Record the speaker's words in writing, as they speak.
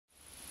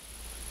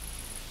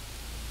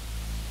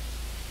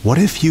What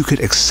if you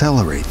could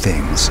accelerate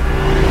things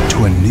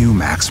to a new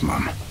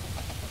maximum?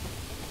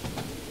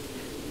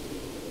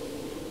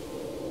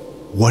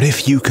 What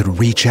if you could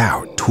reach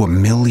out to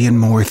 1,000,000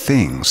 more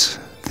things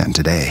than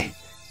today?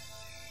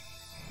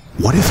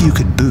 What if you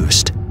could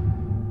boost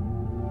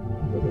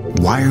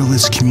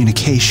wireless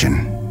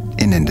communication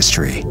in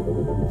industry?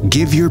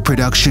 Give your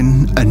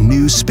production a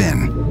new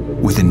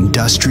spin with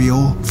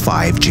industrial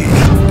 5G.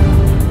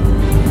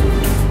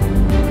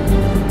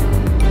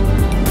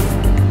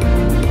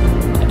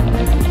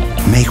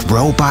 Make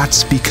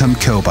robots become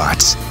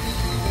cobots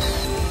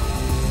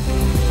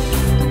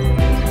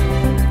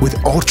with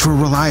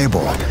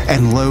ultra-reliable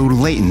and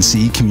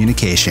low-latency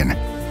communication.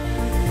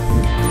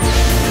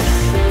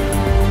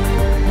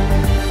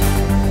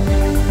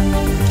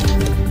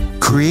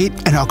 Create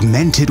an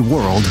augmented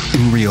world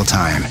in real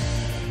time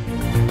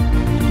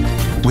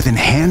with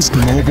enhanced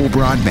mobile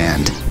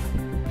broadband.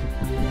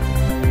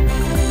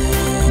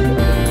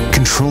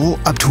 Control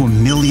up to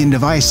 1,000,000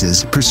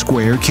 devices per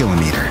square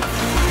kilometer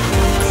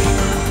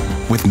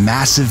with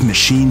massive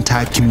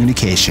machine-type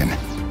communication.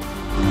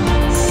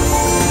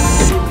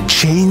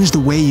 Change the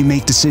way you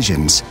make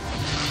decisions,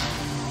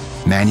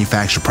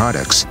 manufacture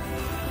products,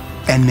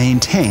 and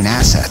maintain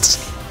assets.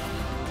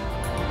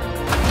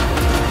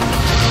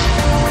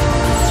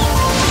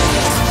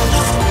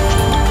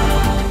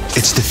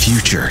 It's the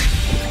future.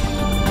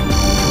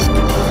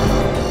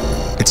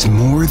 It's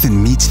more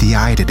than meets the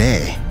eye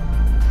today.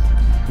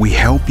 We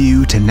help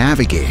you to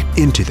navigate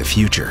into the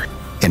future.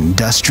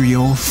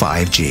 Industrial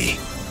 5G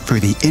for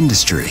the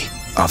industry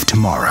of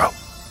tomorrow.